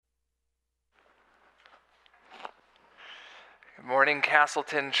Good morning,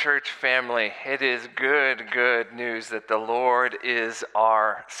 Castleton Church family. It is good news that the Lord is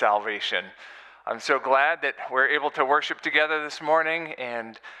our salvation. I'm so glad that we're able to worship together this morning,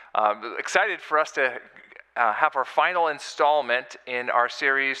 and excited for us to have our final installment in our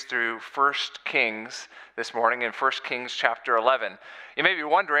series through 1 Kings this morning in 1 Kings chapter 11. You may be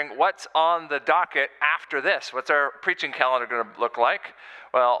wondering, what's on the docket after this? What's our preaching calendar going to look like?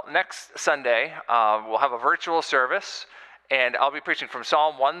 Well, next Sunday, we'll have a virtual service, and I'll be preaching from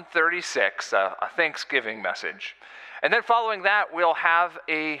Psalm 136, a Thanksgiving message. And then following that, we'll have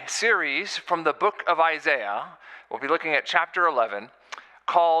a series from the book of Isaiah. We'll be looking at chapter 11,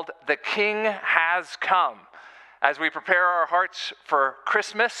 called The King Has Come. As we prepare our hearts for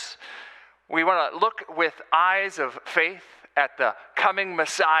Christmas, we want to look with eyes of faith at the coming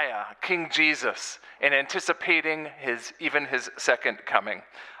Messiah, King Jesus, and anticipating his second coming.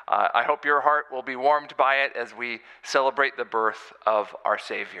 I hope your heart will be warmed by it as we celebrate the birth of our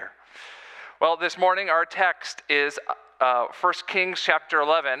Savior. Well, this morning our text is 1 Kings chapter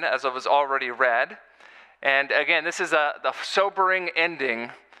 11, as it was already read. And again, this is the sobering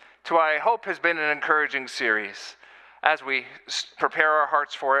ending to what I hope has been an encouraging series. As we prepare our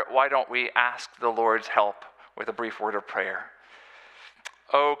hearts for it, why don't we ask the Lord's help with a brief word of prayer?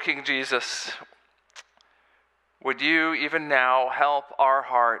 Oh, King Jesus, would you even now help our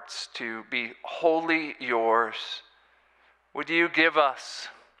hearts to be wholly yours? Would you give us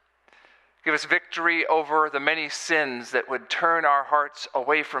victory over the many sins that would turn our hearts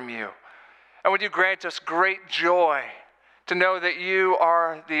away from you? And would you grant us great joy to know that you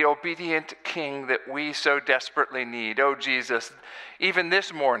are the obedient King that we so desperately need? Oh, Jesus, even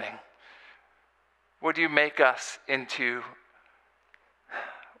this morning, would you make us into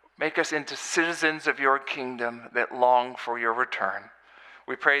citizens of your kingdom that long for your return.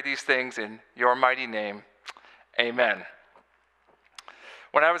 We pray these things in your mighty name. Amen.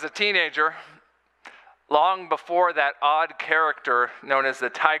 When I was a teenager, long before that odd character known as the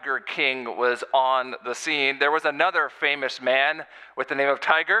Tiger King was on the scene, there was another famous man with the name of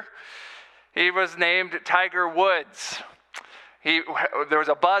Tiger. He was named Tiger Woods. There was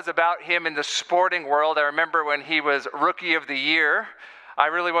a buzz about him in the sporting world. I remember when he was Rookie of the Year. I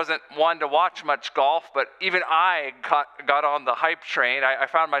really wasn't one to watch much golf, but even I got on the hype train. I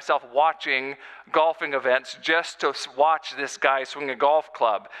found myself watching golfing events just to watch this guy swing a golf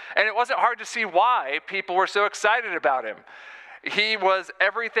club. And it wasn't hard to see why people were so excited about him. He was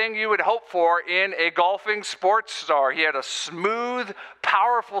everything you would hope for in a golfing sports star. He had a smooth,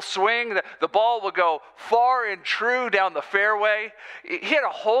 powerful swing. The ball would go far and true down the fairway. He had a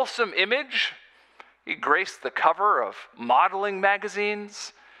wholesome image. He graced the cover of modeling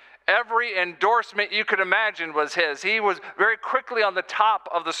magazines. Every endorsement you could imagine was his. He was very quickly on the top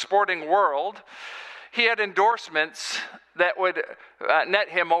of the sporting world. He had endorsements that would net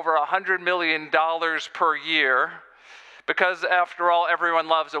him over $100 million per year because, after all, everyone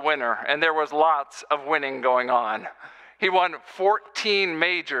loves a winner, and there was lots of winning going on. He won 14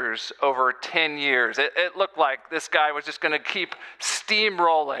 majors over 10 years. It looked like this guy was just going to keep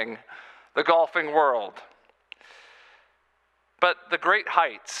steamrolling the golfing world. But the great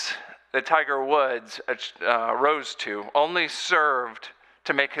heights that Tiger Woods rose to only served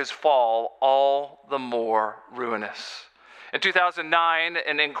to make his fall all the more ruinous. In 2009,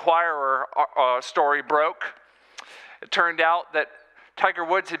 an Inquirer story broke. It turned out that Tiger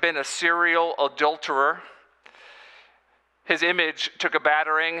Woods had been a serial adulterer. His image took a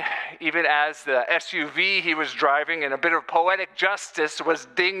battering, even as the SUV he was driving, in a bit of poetic justice, was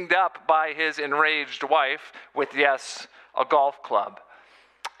dinged up by his enraged wife with, yes, a golf club.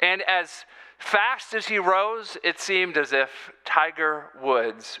 And as fast as he rose, it seemed as if Tiger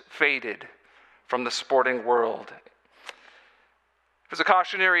Woods faded from the sporting world. It was a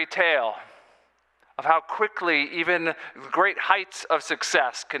cautionary tale of how quickly even great heights of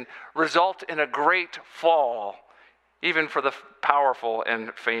success can result in a great fall, even for the powerful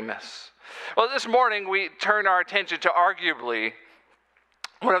and famous. Well, this morning we turn our attention to arguably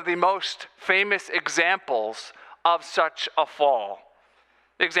one of the most famous examples of such a fall,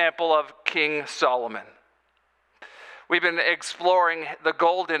 the example of King Solomon. We've been exploring the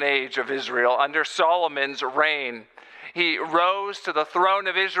golden age of Israel under Solomon's reign. He rose to the throne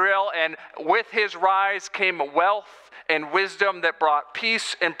of Israel, and with his rise came wealth and wisdom that brought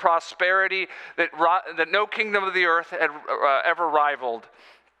peace and prosperity that no kingdom of the earth had ever rivaled.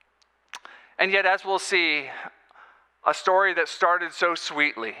 And yet, as we'll see, a story that started so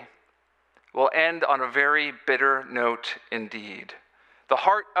sweetly will end on a very bitter note indeed. The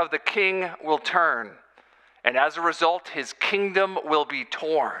heart of the king will turn, and as a result, his kingdom will be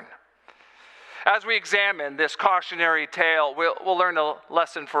torn. As we examine this cautionary tale, we'll learn a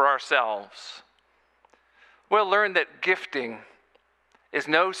lesson for ourselves. We'll learn that gifting is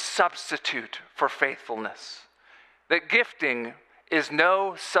no substitute for faithfulness. That gifting is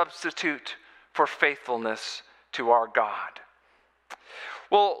no substitute for faithfulness to our God.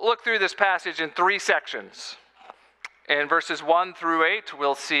 We'll look through this passage in 3 sections. In verses 1 through 8,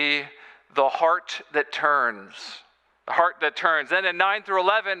 we'll see the heart that turns. The heart that turns. Then in 9 through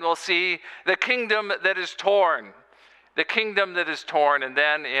 11, we'll see the kingdom that is torn. The kingdom that is torn. And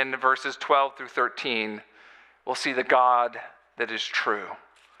then in verses 12 through 13, we'll see the God that is true.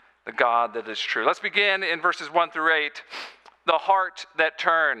 The God that is true. Let's begin in verses 1 through 8. The heart that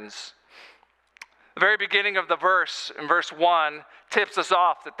turns. The very beginning of the verse, in verse 1, tips us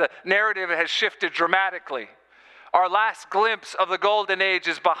off that the narrative has shifted dramatically. Our last glimpse of the golden age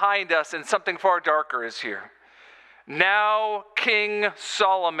is behind us, and something far darker is here. Now King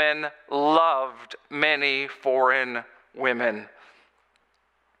Solomon loved many foreign women.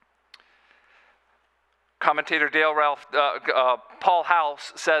 Commentator Paul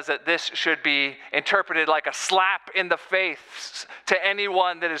House says that this should be interpreted like a slap in the face to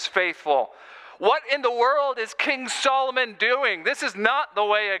anyone that is faithful. What in the world is King Solomon doing? This is not the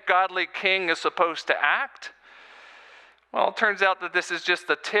way a godly king is supposed to act. Well, it turns out that this is just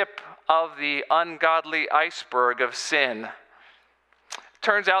the tip of the ungodly iceberg of sin. It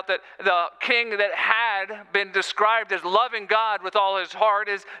turns out that the king that had been described as loving God with all his heart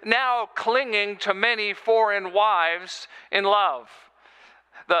is now clinging to many foreign wives in love.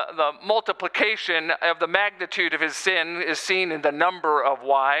 The multiplication of the magnitude of his sin is seen in the number of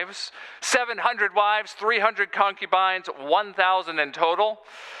wives. 700 wives, 300 concubines, 1,000 in total.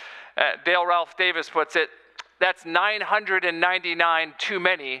 Dale Ralph Davis puts it, that's 999 too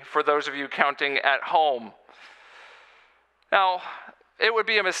many for those of you counting at home. Now, it would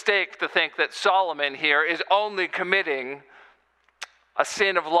be a mistake to think that Solomon here is only committing a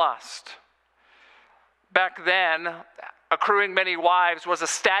sin of lust. Back then, accruing many wives was a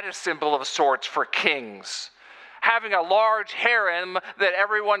status symbol of sorts for kings. Having a large harem that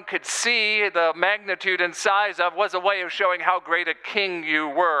everyone could see the magnitude and size of was a way of showing how great a king you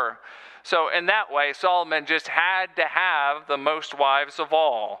were. So in that way, Solomon just had to have the most wives of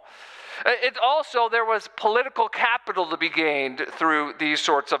all. It also, there was political capital to be gained through these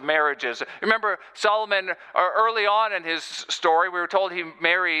sorts of marriages. Remember, Solomon, early on in his story, we were told he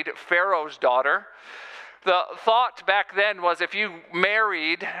married Pharaoh's daughter. The thought back then was if you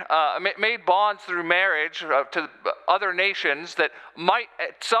married, made bonds through marriage to other nations that might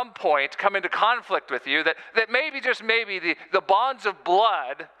at some point come into conflict with you, that maybe, just maybe, the bonds of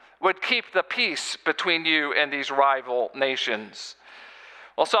blood would keep the peace between you and these rival nations.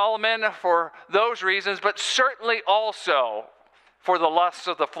 Well, Solomon, for those reasons, but certainly also for the lusts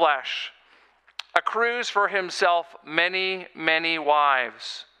of the flesh, accrues for himself many, many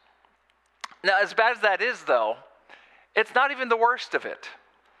wives. Now, as bad as that is, though, it's not even the worst of it.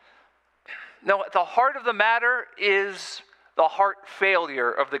 No, at the heart of the matter is the heart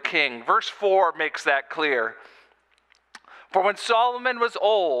failure of the king. Verse 4 makes that clear. For when Solomon was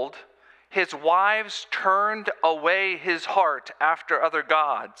old, his wives turned away his heart after other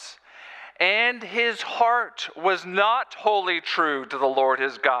gods, and his heart was not wholly true to the Lord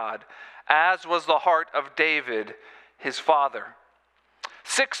his God, as was the heart of David, his father.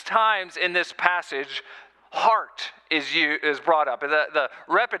 6 times in this passage, heart is brought up. The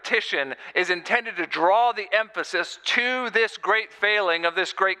repetition is intended to draw the emphasis to this great failing of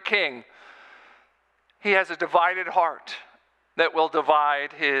this great king. He has a divided heart that will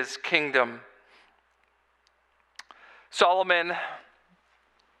divide his kingdom. Solomon,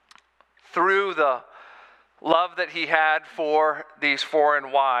 through the love that he had for these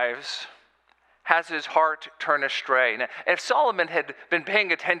foreign wives, has his heart turn astray. Now, if Solomon had been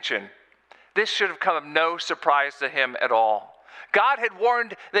paying attention, this should have come of no surprise to him at all. God had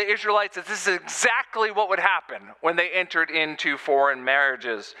warned the Israelites that this is exactly what would happen when they entered into foreign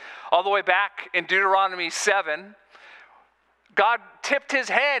marriages. All the way back in Deuteronomy 7, God tipped his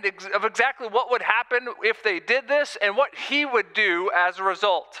hand of exactly what would happen if they did this and what he would do as a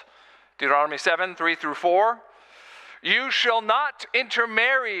result. Deuteronomy 7, 3 through 4. You shall not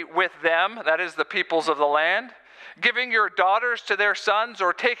intermarry with them, that is the peoples of the land, giving your daughters to their sons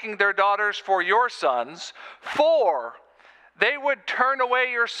or taking their daughters for your sons, for they would turn away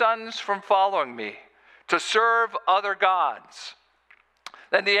your sons from following me to serve other gods.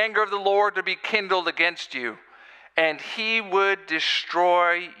 Then the anger of the Lord would be kindled against you, and he would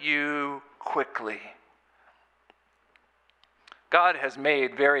destroy you quickly. God has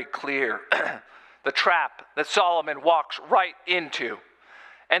made very clear the trap that Solomon walks right into.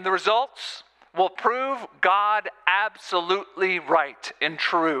 And the results? will prove God absolutely right and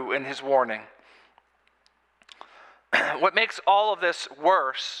true in his warning. What makes all of this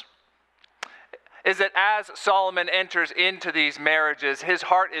worse is that as Solomon enters into these marriages, his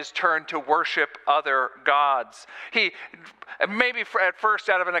heart is turned to worship other gods. He, maybe at first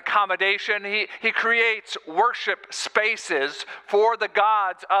out of an accommodation, he creates worship spaces for the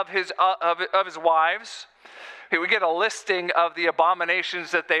gods of his wives. We get a listing of the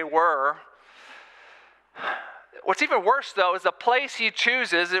abominations that they were. What's even worse, though, is the place he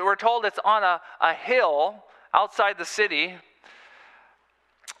chooses. We're told it's on a hill outside the city.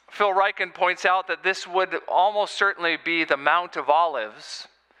 Phil Ryken points out that this would almost certainly be the Mount of Olives.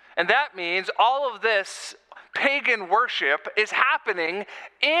 And that means all of this pagan worship is happening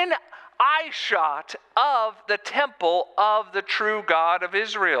in eyeshot of the temple of the true God of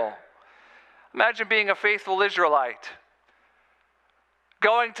Israel. Imagine being a faithful Israelite,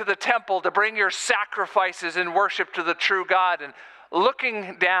 going to the temple to bring your sacrifices in worship to the true God and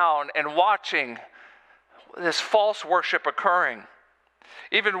looking down and watching this false worship occurring.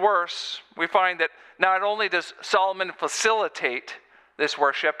 Even worse, we find that not only does Solomon facilitate this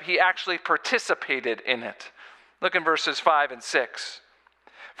worship, he actually participated in it. Look in verses 5 and 6.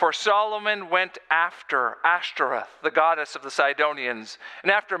 For Solomon went after Ashtoreth, the goddess of the Sidonians,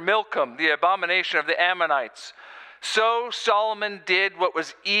 and after Milcom, the abomination of the Ammonites. So Solomon did what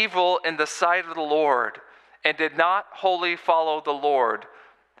was evil in the sight of the Lord, and did not wholly follow the Lord,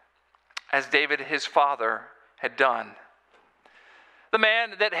 as David his father had done. The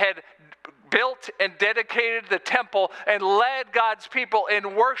man that had built and dedicated the temple and led God's people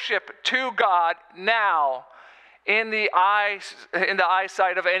in worship to God, now in the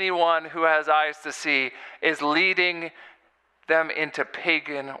eyesight of anyone who has eyes to see, is leading them into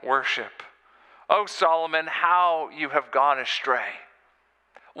pagan worship. O Solomon, how you have gone astray.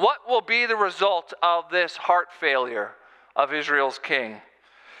 What will be the result of this heart failure of Israel's king?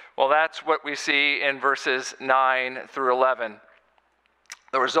 Well, that's what we see in verses 9 through 11.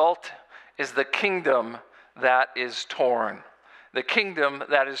 The result is the kingdom that is torn. The kingdom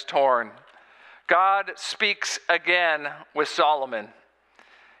that is torn. God speaks again with Solomon.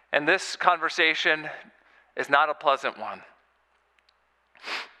 And this conversation is not a pleasant one.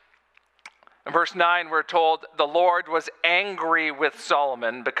 In verse 9, we're told, the Lord was angry with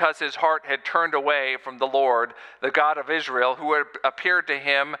Solomon because his heart had turned away from the Lord, the God of Israel, who had appeared to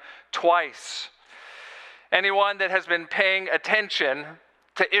him twice. Anyone that has been paying attention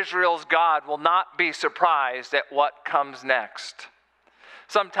to Israel's God will not be surprised at what comes next.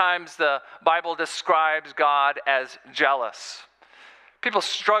 Sometimes the Bible describes God as jealous. People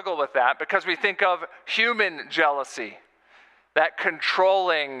struggle with that because we think of human jealousy, that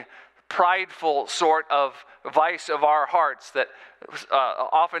controlling, prideful sort of vice of our hearts that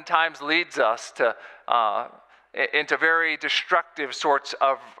oftentimes leads us to into very destructive sorts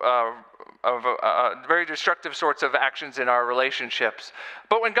of actions in our relationships.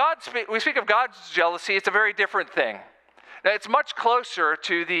 But when we speak of God's jealousy, it's a very different thing. Now, it's much closer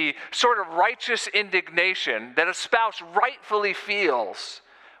to the sort of righteous indignation that a spouse rightfully feels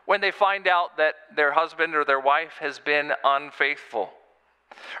when they find out that their husband or their wife has been unfaithful.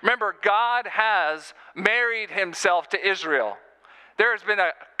 Remember, God has married himself to Israel. There has been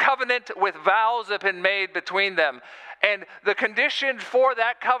a covenant with vows that have been made between them. And the condition for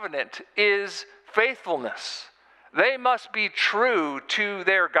that covenant is faithfulness. They must be true to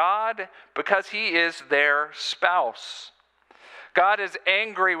their God because he is their spouse. God is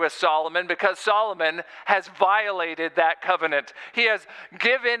angry with Solomon because Solomon has violated that covenant. He has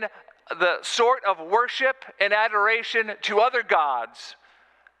given the sort of worship and adoration to other gods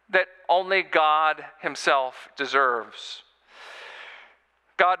that only God himself deserves.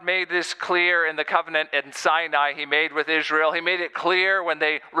 God made this clear in the covenant in Sinai he made with Israel. He made it clear when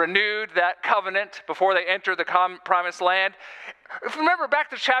they renewed that covenant before they entered the promised land. If you remember back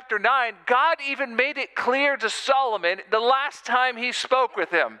to chapter 9, God even made it clear to Solomon the last time he spoke with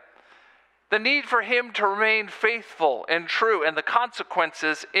him, the need for him to remain faithful and true and the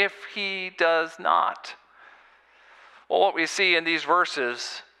consequences if he does not. Well, what we see in these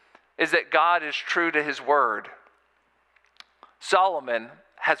verses is that God is true to his word. Solomon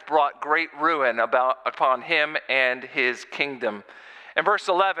has brought great ruin upon him and his kingdom. In verse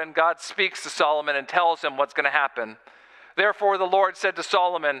 11, God speaks to Solomon and tells him what's going to happen. Therefore the Lord said to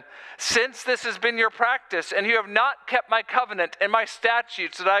Solomon, since this has been your practice, and you have not kept my covenant and my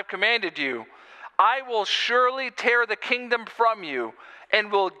statutes that I have commanded you, I will surely tear the kingdom from you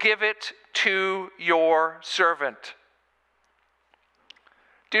and will give it to your servant.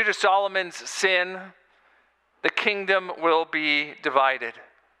 Due to Solomon's sin, the kingdom will be divided.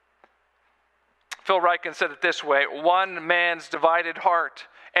 Phil Ryken said it this way: one man's divided heart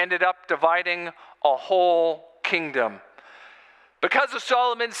ended up dividing a whole kingdom. Because of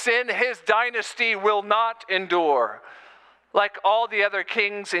Solomon's sin, his dynasty will not endure. Like all the other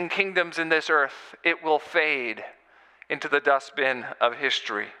kings and kingdoms in this earth, it will fade into the dustbin of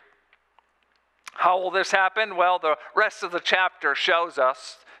history. How will this happen? Well, the rest of the chapter shows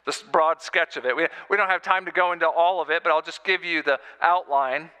us this broad sketch of it. We don't have time to go into all of it, but I'll just give you the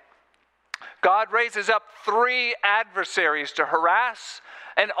outline. God raises up 3 adversaries to harass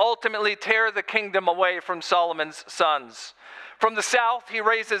and ultimately tear the kingdom away from Solomon's sons. From the south, he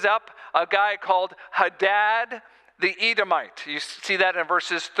raises up a guy called Hadad the Edomite. You see that in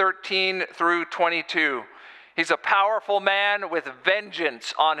verses 13 through 22. He's a powerful man with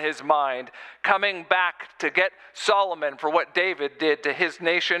vengeance on his mind, coming back to get Solomon for what David did to his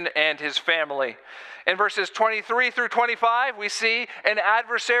nation and his family. In verses 23 through 25, we see an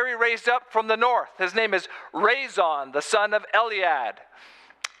adversary raised up from the north. His name is Rezon, the son of Eliad.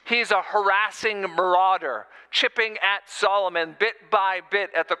 He's a harassing marauder, chipping at Solomon bit by bit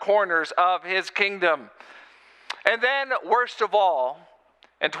at the corners of his kingdom. And then, worst of all,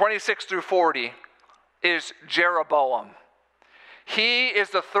 in 26 through 40, is Jeroboam. He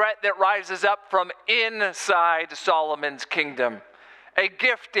is the threat that rises up from inside Solomon's kingdom. A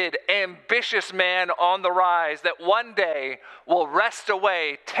gifted, ambitious man on the rise that one day will wrest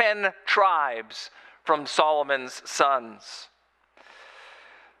away 10 tribes from Solomon's sons.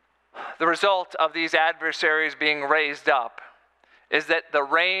 The result of these adversaries being raised up is that the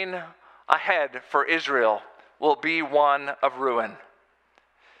reign ahead for Israel will be one of ruin.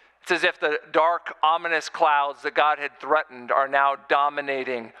 It's as if the dark, ominous clouds that God had threatened are now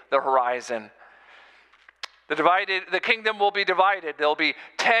dominating the horizon. The kingdom will be divided. There'll be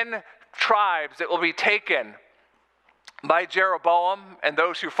 10 tribes that will be taken by Jeroboam and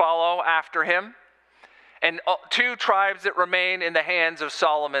those who follow after him, and 2 tribes that remain in the hands of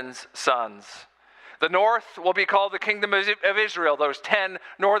Solomon's sons. The north will be called the kingdom of Israel, those 10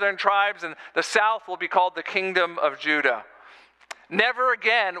 northern tribes, and the south will be called the kingdom of Judah. Never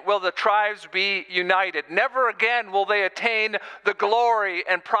again will the tribes be united. Never again will they attain the glory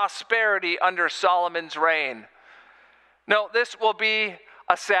and prosperity under Solomon's reign. No, this will be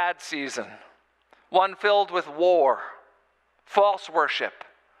a sad season, one filled with war, false worship,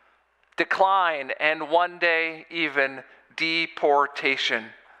 decline, and one day even deportation.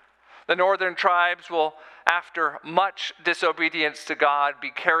 The northern tribes will, after much disobedience to God,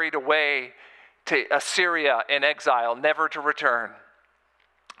 be carried away to Assyria in exile, never to return.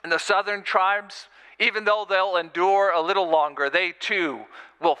 And the southern tribes, even though they'll endure a little longer, they too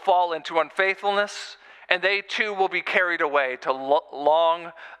will fall into unfaithfulness, and they too will be carried away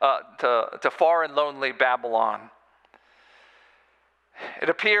to far and lonely Babylon. It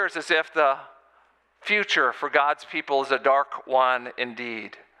appears as if the future for God's people is a dark one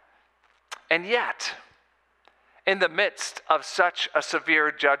indeed. And yet, in the midst of such a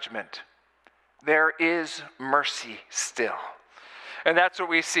severe judgment, there is mercy still. And that's what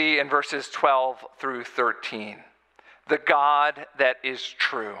we see in verses 12 through 13. The God that is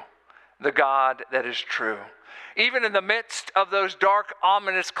true. The God that is true. Even in the midst of those dark,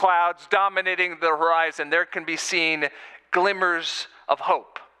 ominous clouds dominating the horizon, there can be seen glimmers of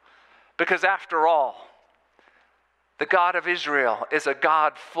hope. Because after all, the God of Israel is a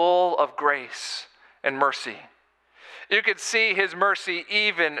God full of grace and mercy. You could see his mercy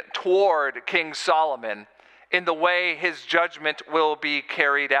even toward King Solomon in the way his judgment will be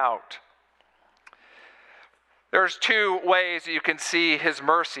carried out. There's 2 ways you can see his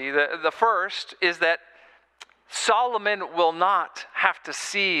mercy. The first is that Solomon will not have to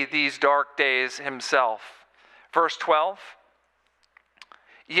see these dark days himself. Verse 12,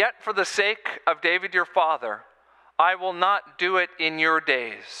 "Yet for the sake of David your father, I will not do it in your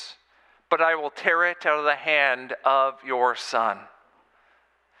days, but I will tear it out of the hand of your son."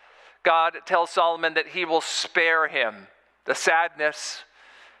 God tells Solomon that he will spare him the sadness,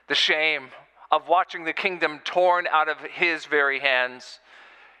 the shame of watching the kingdom torn out of his very hands.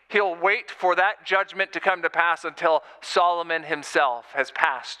 He'll wait for that judgment to come to pass until Solomon himself has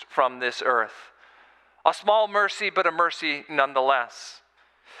passed from this earth. A small mercy, but a mercy nonetheless.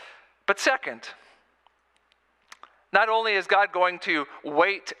 But second, not only is God going to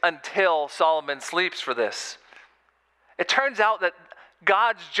wait until Solomon sleeps for this, it turns out that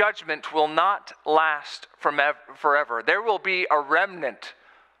God's judgment will not last forever. There will be a remnant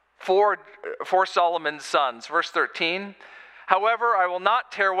for Solomon's sons. Verse 13, "However, I will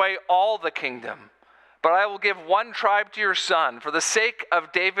not tear away all the kingdom, but I will give one tribe to your son for the sake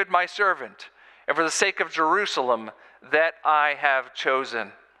of David my servant and for the sake of Jerusalem that I have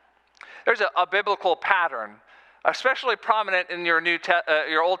chosen." There's a biblical pattern, especially prominent in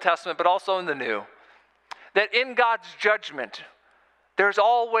your Old Testament, but also in the New, that in God's judgment, there's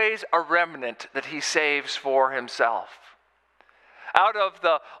always a remnant that he saves for himself. Out of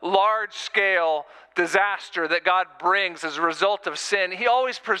the large-scale disaster that God brings as a result of sin, he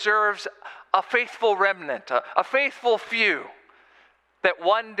always preserves a faithful remnant, a faithful few that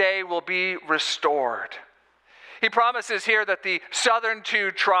one day will be restored. He promises here that the southern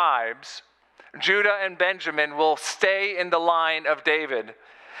two tribes, Judah and Benjamin, will stay in the line of David.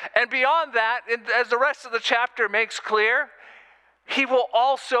 And beyond that, as the rest of the chapter makes clear, he will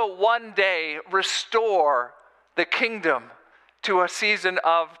also one day restore the kingdom to a season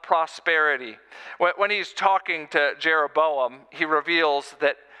of prosperity. When he's talking to Jeroboam, he reveals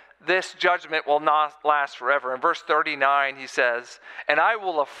that this judgment will not last forever. In verse 39, he says, "And I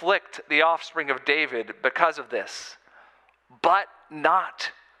will afflict the offspring of David because of this, but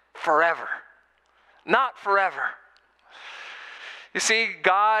not forever." Not forever. You see,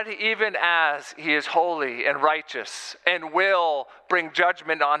 God, even as he is holy and righteous and will bring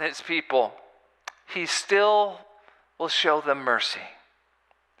judgment on his people, he still will show them mercy.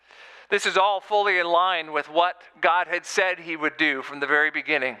 This is all fully in line with what God had said he would do from the very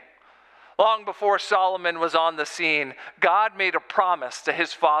beginning. Long before Solomon was on the scene, God made a promise to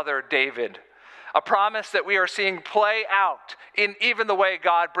his father David, a promise that we are seeing play out in even the way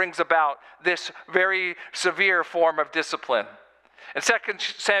God brings about this very severe form of discipline. In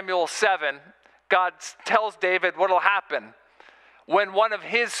 2 Samuel 7, God tells David what will happen when one of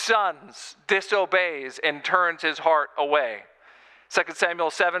his sons disobeys and turns his heart away. 2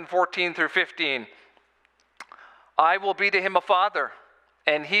 Samuel 7, 14 through 15. "I will be to him a father,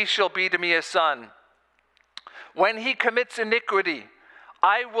 and he shall be to me a son. When he commits iniquity,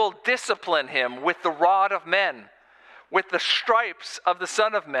 I will discipline him with the rod of men, with the stripes of the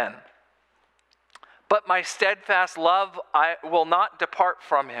Son of Men. But my steadfast love I will not depart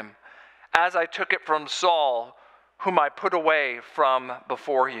from him, as I took it from Saul, whom I put away from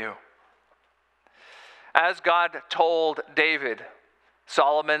before you." As God told David,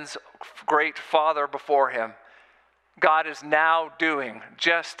 Solomon's great father before him, God is now doing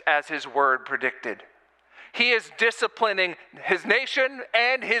just as his word predicted. He is disciplining his nation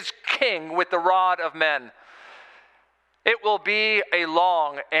and his king with the rod of men. It will be a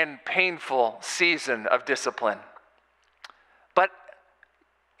long and painful season of discipline. But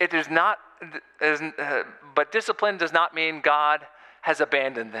discipline does not mean God has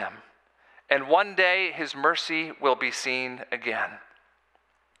abandoned them. And one day his mercy will be seen again.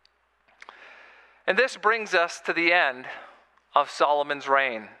 And this brings us to the end of Solomon's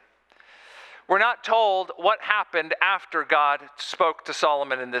reign. We're not told what happened after God spoke to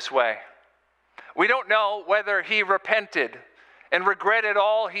Solomon in this way. We don't know whether he repented and regretted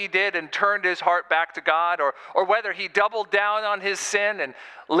all he did and turned his heart back to God, or whether he doubled down on his sin and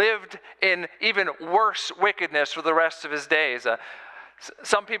lived in even worse wickedness for the rest of his days.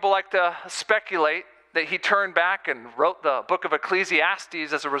 Some people like to speculate that he turned back and wrote the book of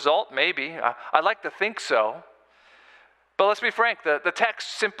Ecclesiastes as a result. Maybe. I'd like to think so. But let's be frank, the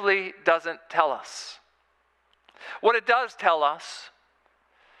text simply doesn't tell us. What it does tell us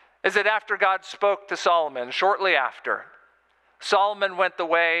is that after God spoke to Solomon, shortly after, Solomon went the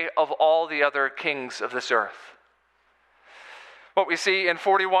way of all the other kings of this earth. What we see in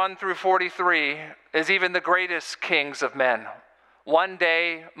 41 through 43 is even the greatest kings of men one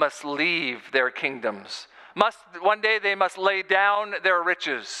day must leave their kingdoms. One day they must lay down their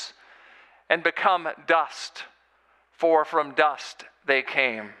riches and become dust, for from dust they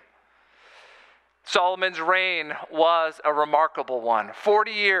came. Solomon's reign was a remarkable one.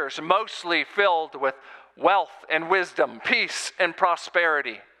 40 years, mostly filled with wealth and wisdom, peace and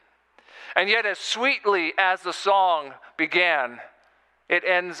prosperity. And yet, as sweetly as the song began, it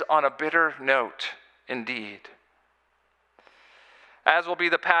ends on a bitter note indeed. As will be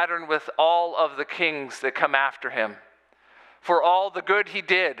the pattern with all of the kings that come after him. For all the good he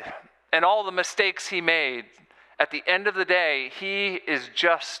did and all the mistakes he made, at the end of the day, he is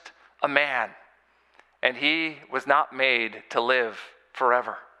just a man. And he was not made to live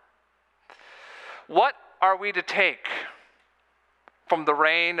forever. What are we to take from the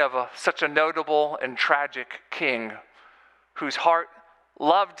reign of such a notable and tragic king whose heart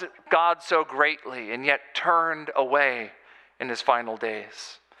loved God so greatly and yet turned away in his final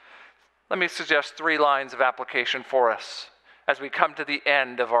days? Let me suggest 3 lines of application for us as we come to the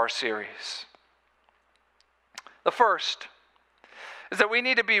end of our series. The first is that we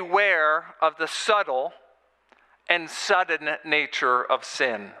need to beware of the subtle and sudden nature of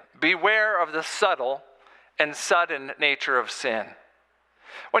sin. Beware of the subtle and sudden nature of sin.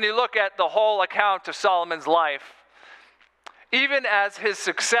 When you look at the whole account of Solomon's life, even as his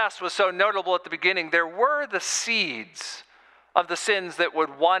success was so notable at the beginning, there were the seeds of the sins that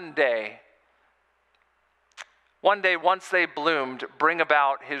would one day, once they bloomed, bring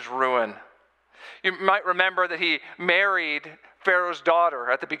about his ruin. You might remember that he married Pharaoh's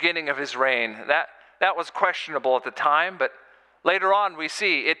daughter at the beginning of his reign. That was questionable at the time, but later on we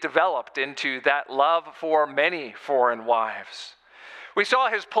see it developed into that love for many foreign wives. We saw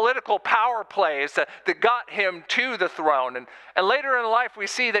his political power plays that got him to the throne. And later in life, we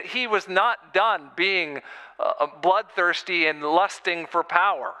see that he was not done being bloodthirsty and lusting for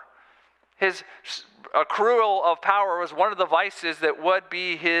power. His accrual of power was one of the vices that would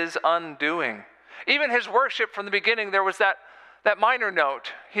be his undoing. Even his worship from the beginning, there was that minor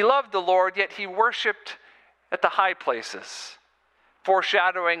note. He loved the Lord, yet he worshiped at the high places,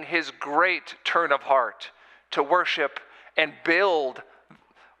 foreshadowing his great turn of heart to worship and build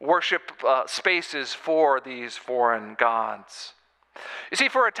worship spaces for these foreign gods. You see,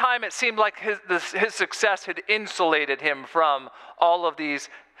 for a time it seemed like his success had insulated him from all of these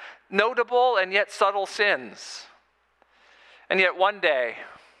notable and yet subtle sins. And yet one day,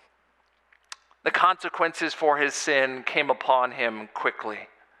 the consequences for his sin came upon him quickly.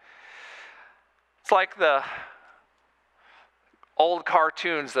 It's like the old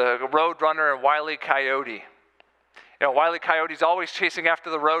cartoons, the Roadrunner and Wile E. Coyote. You know, Wile E. Coyote's always chasing after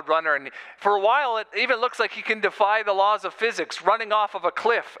the Roadrunner, and for a while it even looks like he can defy the laws of physics, running off of a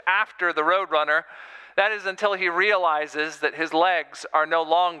cliff after the Roadrunner. That is until he realizes that his legs are no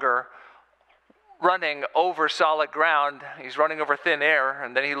longer running over solid ground. He's running over thin air,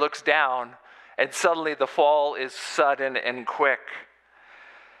 and then he looks down, and suddenly the fall is sudden and quick.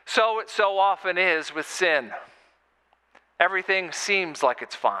 So it so often is with sin. Everything seems like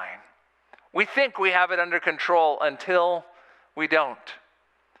it's fine. We think we have it under control until we don't.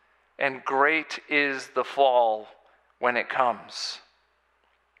 And great is the fall when it comes.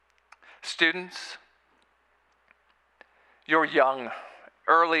 Students, you're young,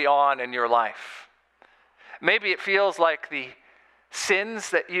 early on in your life. Maybe it feels like the sins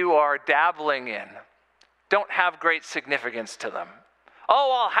that you are dabbling in don't have great significance to them.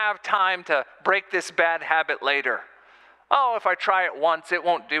 Oh, I'll have time to break this bad habit later. Oh, if I try it once, it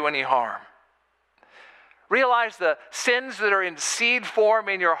won't do any harm. Realize the sins that are in seed form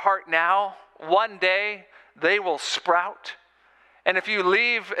in your heart now, one day they will sprout. And if you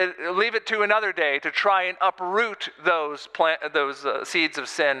leave it to another day to try and uproot those seeds of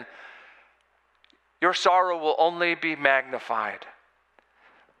sin, your sorrow will only be magnified.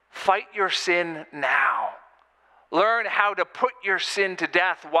 Fight your sin now. Learn how to put your sin to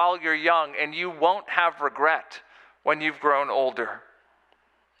death while you're young, and you won't have regret when you've grown older.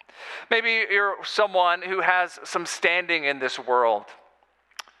 Maybe you're someone who has some standing in this world.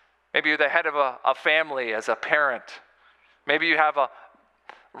 Maybe you're the head of a family as a parent. Maybe you have a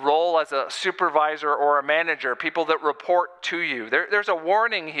role as a supervisor or a manager, people that report to you. There's a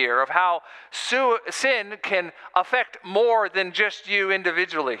warning here of how sin can affect more than just you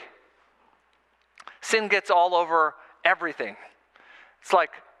individually. Sin gets all over everything. It's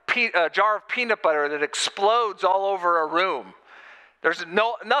like a jar of peanut butter that explodes all over a room. There's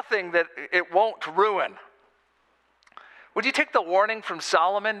nothing that it won't ruin. Would you take the warning from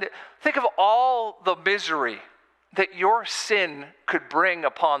Solomon? Think of all the misery that your sin could bring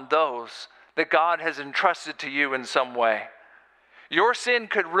upon those that God has entrusted to you in some way. Your sin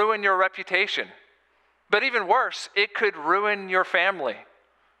could ruin your reputation. But even worse, it could ruin your family.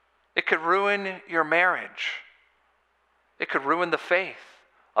 It could ruin your marriage. It could ruin the faith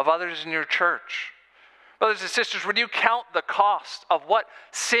of others in your church. Brothers and sisters, would you count the cost of what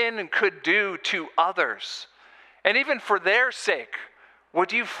sin could do to others? And even for their sake,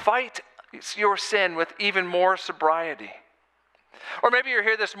 would you fight your sin with even more sobriety? Or maybe you're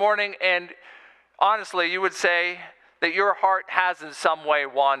here this morning and honestly, you would say that your heart has in some way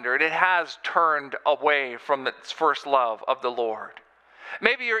wandered. It has turned away from its first love of the Lord.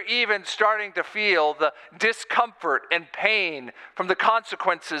 Maybe you're even starting to feel the discomfort and pain from the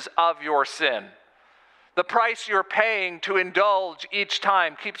consequences of your sin. The price you're paying to indulge each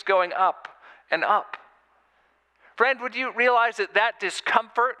time keeps going up and up. Friend, would you realize that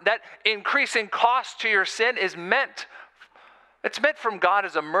discomfort, that increasing cost to your sin it's meant from God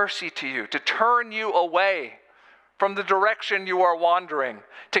as a mercy to you, to turn you away from the direction you are wandering,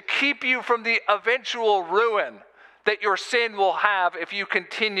 to keep you from the eventual ruin that your sin will have if you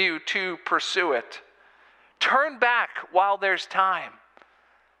continue to pursue it. Turn back while there's time.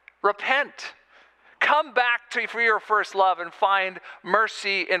 Repent. Come back for your first love and find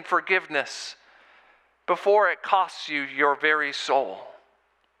mercy and forgiveness before it costs you your very soul.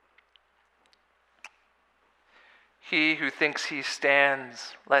 He who thinks he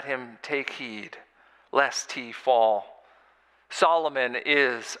stands, let him take heed, lest he fall. Solomon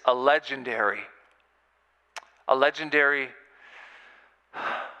is a legendary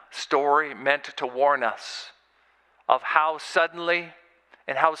story meant to warn us of how suddenly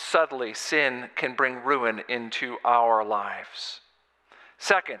and how subtly sin can bring ruin into our lives.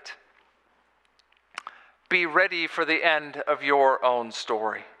 Second, be ready for the end of your own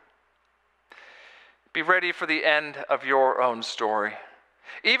story. Be ready for the end of your own story.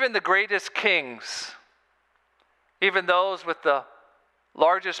 Even the greatest kings, even those with the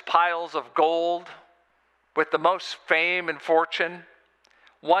largest piles of gold, with the most fame and fortune,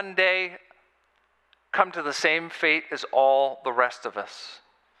 one day come to the same fate as all the rest of us.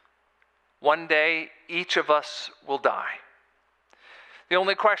 One day, each of us will die. The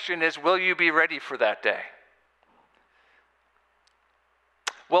only question is, will you be ready for that day?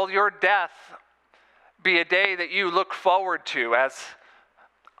 Will your death be a day that you look forward to as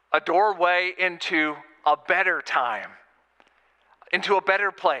a doorway into a better time, into a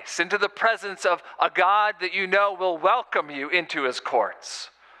better place, into the presence of a God that you know will welcome you into his courts?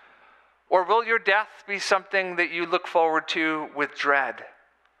 Or will your death be something that you look forward to with dread?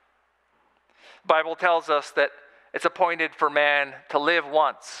 The Bible tells us that it's appointed for man to live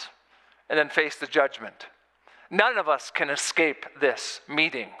once and then face the judgment. None of us can escape this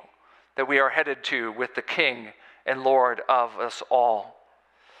meeting that we are headed to with the King and Lord of us all.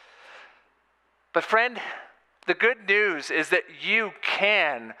 But friend, the good news is that you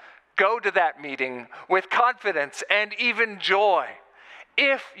can go to that meeting with confidence and even joy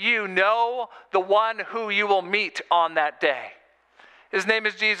if you know the one who you will meet on that day. His name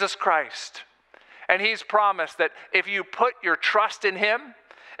is Jesus Christ. And he's promised that if you put your trust in him,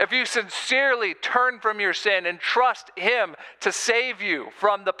 if you sincerely turn from your sin and trust him to save you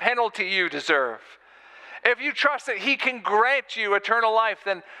from the penalty you deserve, if you trust that he can grant you eternal life,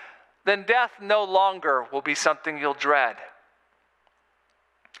 then death no longer will be something you'll dread.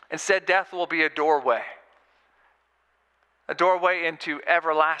 Instead, death will be a doorway into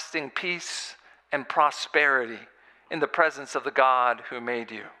everlasting peace and prosperity in the presence of the God who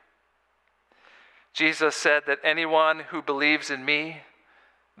made you. Jesus said that anyone who believes in me,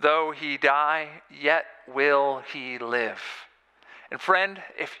 though he die, yet will he live. And friend,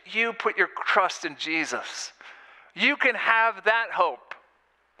 if you put your trust in Jesus, you can have that hope,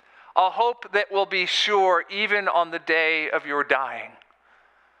 a hope that will be sure even on the day of your dying.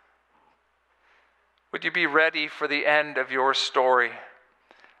 Would you be ready for the end of your story?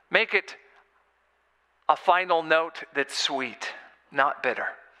 Make it a final note that's sweet, not bitter.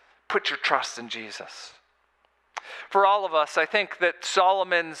 Put your trust in Jesus. For all of us, I think that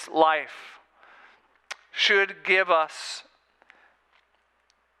Solomon's life should give us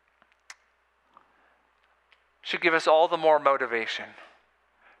all the more motivation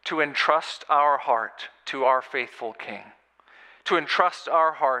to entrust our heart to our faithful King. To entrust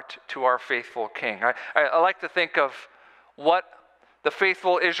our heart to our faithful King. I like to think of what the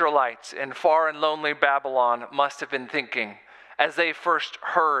faithful Israelites in far and lonely Babylon must have been thinking as they first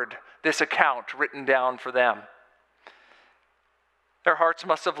heard this account written down for them. Their hearts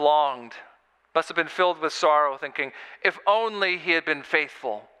must have longed, must have been filled with sorrow, thinking, if only he had been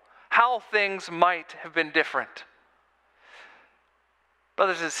faithful, how things might have been different.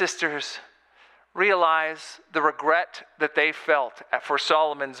 Brothers and sisters, realize the regret that they felt for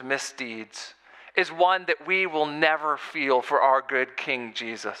Solomon's misdeeds is one that we will never feel for our good King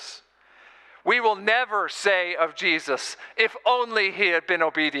Jesus. We will never say of Jesus, if only he had been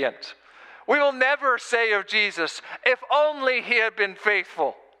obedient. We will never say of Jesus, if only he had been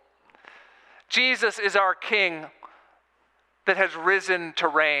faithful. Jesus is our King that has risen to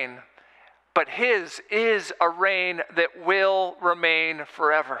reign, but his is a reign that will remain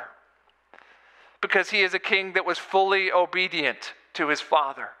forever. Because he is a king that was fully obedient to his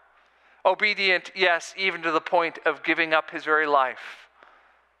Father. Obedient, yes, even to the point of giving up his very life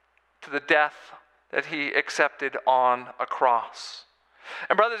to the death that he accepted on a cross.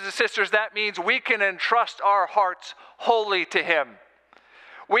 And brothers and sisters, that means we can entrust our hearts wholly to him.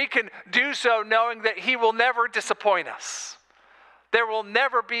 We can do so knowing that he will never disappoint us. There will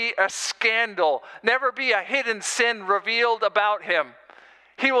never be a scandal, never be a hidden sin revealed about him.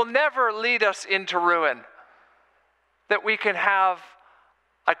 He will never lead us into ruin. That we can have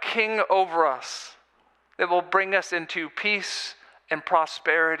a king over us that will bring us into peace and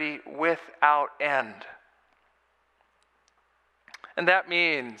prosperity without end. And that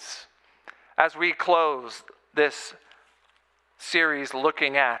means, as we close this series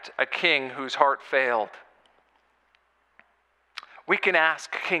looking at a king whose heart failed, we can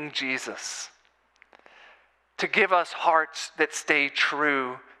ask King Jesus to give us hearts that stay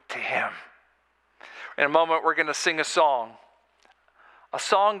true to him. In a moment, we're going to sing a song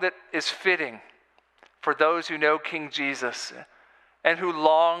that is fitting for those who know King Jesus and who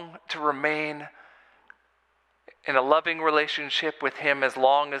long to remain in a loving relationship with him as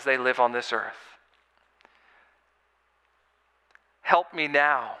long as they live on this earth. Help me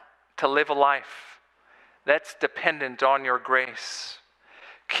now to live a life that's dependent on your grace.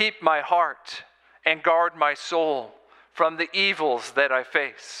 Keep my heart and guard my soul from the evils that I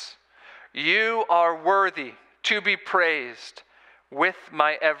face. You are worthy to be praised with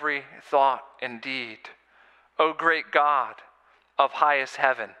my every thought and deed. O great God of highest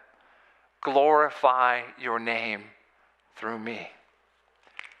heaven, glorify your name through me.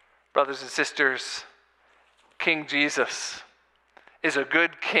 Brothers and sisters, King Jesus is a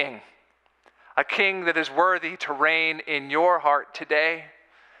good king, a king that is worthy to reign in your heart today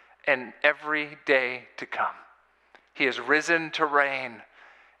and every day to come. He is risen to reign,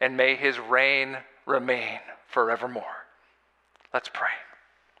 and may his reign remain forevermore. Let's pray.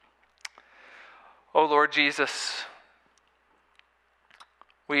 O Lord Jesus,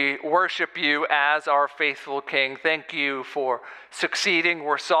 we worship you as our faithful King. Thank you for succeeding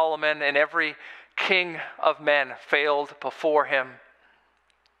where Solomon and every king of men failed before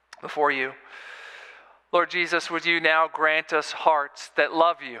you. Lord Jesus, would you now grant us hearts that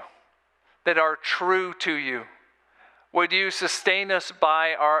love you, that are true to you? Would you sustain us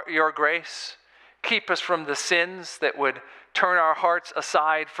by your grace? Keep us from the sins that would turn our hearts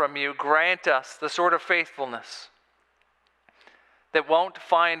aside from you. Grant us the sort of faithfulness that won't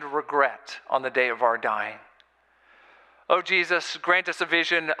find regret on the day of our dying. Oh Jesus, grant us a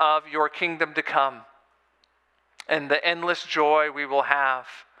vision of your kingdom to come and the endless joy we will have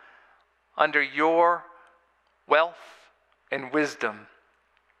under your wealth and wisdom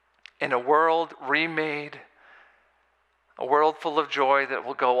in a world remade, a world full of joy that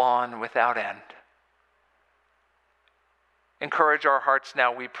will go on without end. Encourage our hearts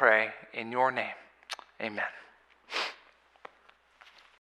now, we pray, in your name. Amen.